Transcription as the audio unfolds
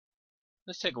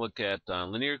Let's take a look at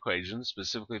linear equations,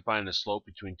 specifically finding a slope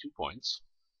between 2 points.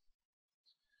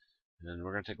 And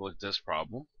we're going to take a look at this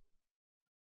problem.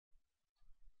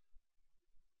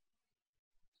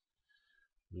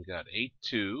 We got 8,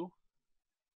 2,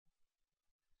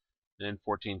 and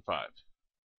 14, 5.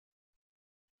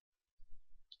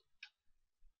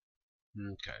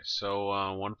 Okay, so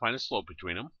I want to find a slope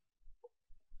between them.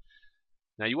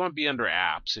 Now you want to be under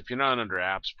apps. If you're not under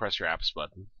apps, press your apps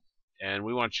button. And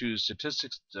we want to choose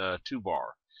statistics 2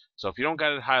 bar. So if you don't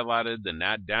got it highlighted, then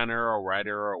that down arrow, right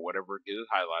arrow, or whatever, get it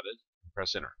highlighted, and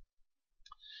press enter.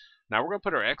 Now we're going to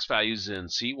put our x values in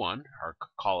C1, or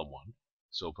column 1.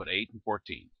 So we'll put 8 and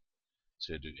 14.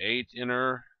 So do 8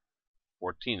 enter,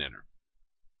 14 enter.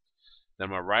 Then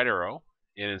my right arrow,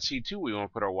 and in C2 we want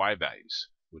to put our y values,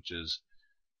 which is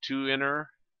 2 enter,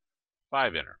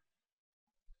 5 enter.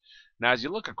 Now as you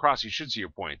look across, you should see your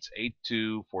points, 8,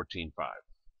 2, 14, 5.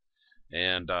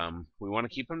 And we want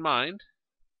to keep in mind,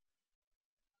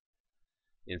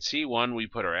 in C1 we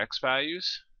put our x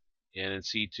values, and in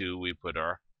C2 we put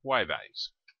our y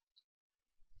values.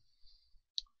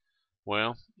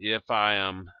 Well, if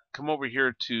I come over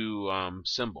here to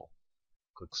symbol,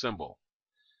 click symbol,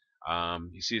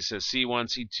 you see it says C1,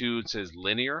 C2, it says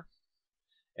linear,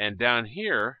 and down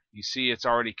here you see it's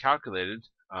already calculated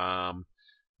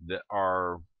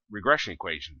our regression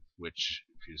equation, which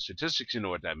if you're statistics you know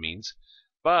what that means,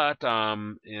 but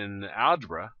in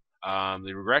algebra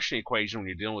the regression equation when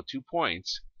you're dealing with 2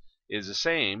 points is the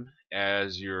same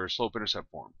as your slope-intercept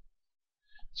form.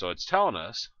 So it's telling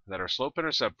us that our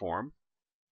slope-intercept form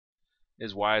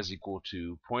is y is equal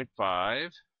to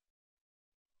 0.5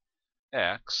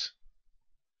 x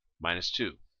minus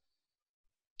 2.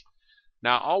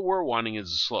 Now all we're wanting is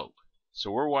the slope. So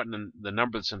we're wanting the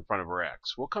number that's in front of our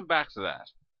x. We'll come back to that.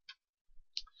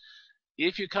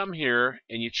 If you come here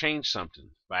and you change something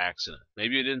by accident,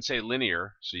 maybe you didn't say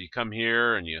linear, so you come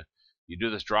here and you do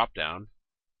this drop down,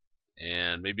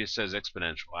 and maybe it says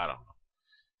exponential, I don't know.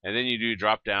 And then you do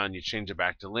drop down, you change it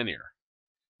back to linear.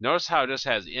 Notice how it just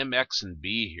has m, x, and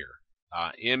b here.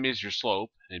 M is your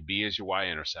slope, and b is your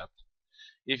y-intercept.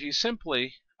 If you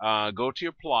simply go to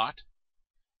your plot,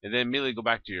 and then immediately go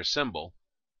back to your symbol,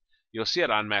 you'll see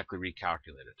it automatically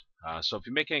recalculated. So if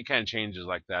you make any kind of changes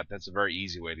like that, that's a very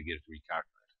easy way to get it to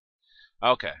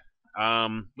recalculate. Okay,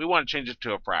 we want to change it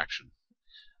to a fraction.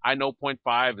 I know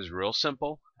 0.5 is real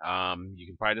simple. You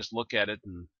can probably just look at it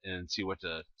and see what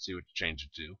to change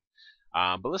it to.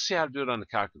 But let's see how to do it on the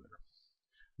calculator.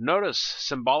 Notice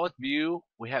symbolic view,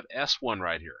 we have S1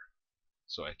 right here.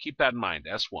 So keep that in mind,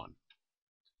 S1.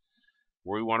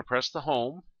 Where we want to press the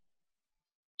home,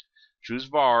 choose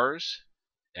vars,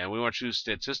 and we want to choose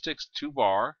statistics 2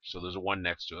 var, so there's a 1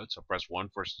 next to it, so press 1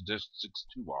 for statistics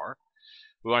 2 var.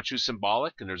 We want to choose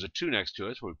symbolic, and there's a 2 next to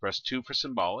it, so we press 2 for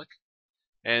symbolic.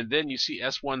 And then you see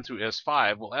S1 through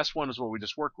S5. Well, S1 is what we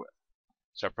just worked with.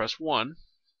 So I press 1,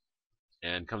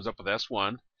 and it comes up with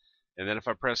S1. And then if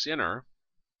I press enter,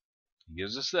 it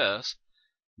gives us this.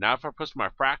 Now if I press my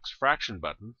fraction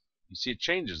button, you see it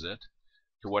changes it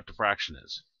to what the fraction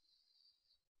is.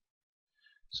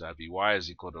 So that'd be y is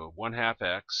equal to 1/2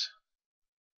 x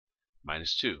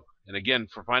minus 2. And again,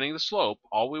 for finding the slope,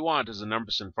 all we want is the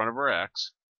numbers in front of our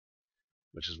x,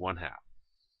 which is 1/2.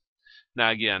 Now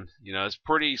again, it's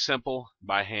pretty simple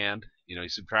by hand. You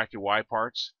subtract your y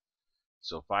parts.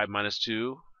 So 5 minus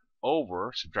 2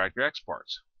 over, subtract your x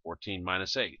parts, 14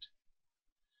 minus 8.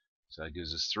 So that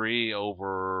gives us 3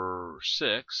 over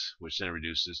 6, which then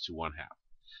reduces to 1/2.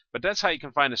 But that's how you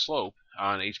can find a slope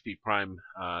on HP Prime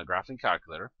graphing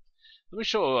calculator. Let me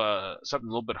show something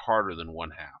a little bit harder than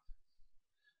 1/2.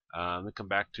 Let me come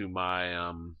back to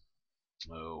my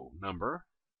number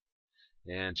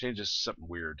and change this to something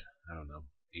weird. I don't know,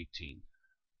 18.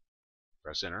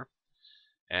 Press enter.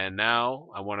 And now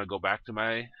I want to go back to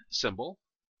my symbol.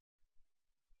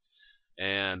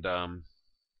 And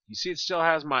you see it still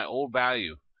has my old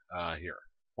value here,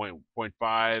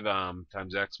 0.5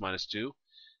 times x minus 2.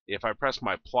 If I press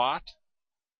my plot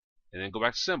and then go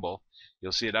back to symbol,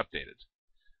 you'll see it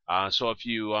updated. So if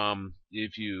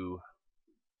you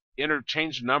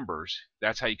interchange numbers,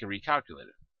 that's how you can recalculate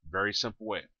it. Very simple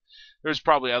way. There's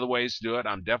probably other ways to do it.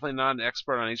 I'm definitely not an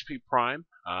expert on HP Prime.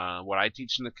 What I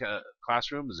teach in the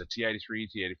classroom is a T83,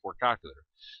 T84 calculator.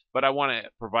 But I want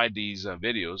to provide these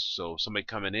videos so somebody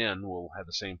coming in will have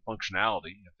the same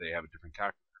functionality if they have a different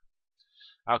calculator.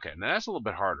 Okay, now that's a little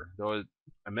bit harder, though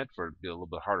I meant for it to be a little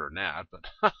bit harder than that, but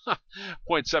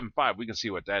 0.75, we can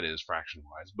see what that is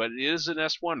fraction-wise. But it is an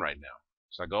S1 right now.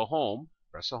 So I go home,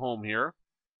 press the home here.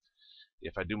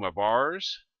 If I do my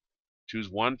vars, choose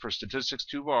 1 for statistics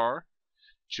 2 var,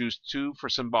 choose 2 for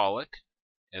symbolic,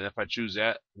 And if I choose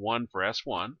 1 for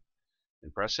S1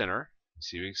 and press enter,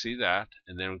 see we can see that,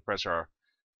 and then we press our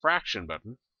fraction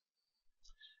button,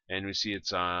 and we see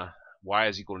it's y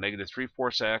is equal to negative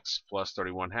 3/4 x plus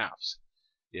 31/2.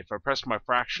 If I press my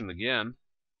fraction again,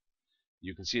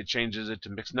 you can see it changes it to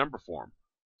mixed number form.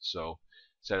 So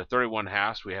instead of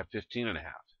 31/2, we have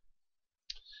 15.5.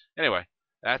 Anyway,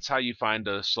 that's how you find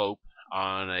the slope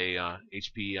on a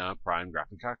HP prime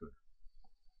graphing calculator.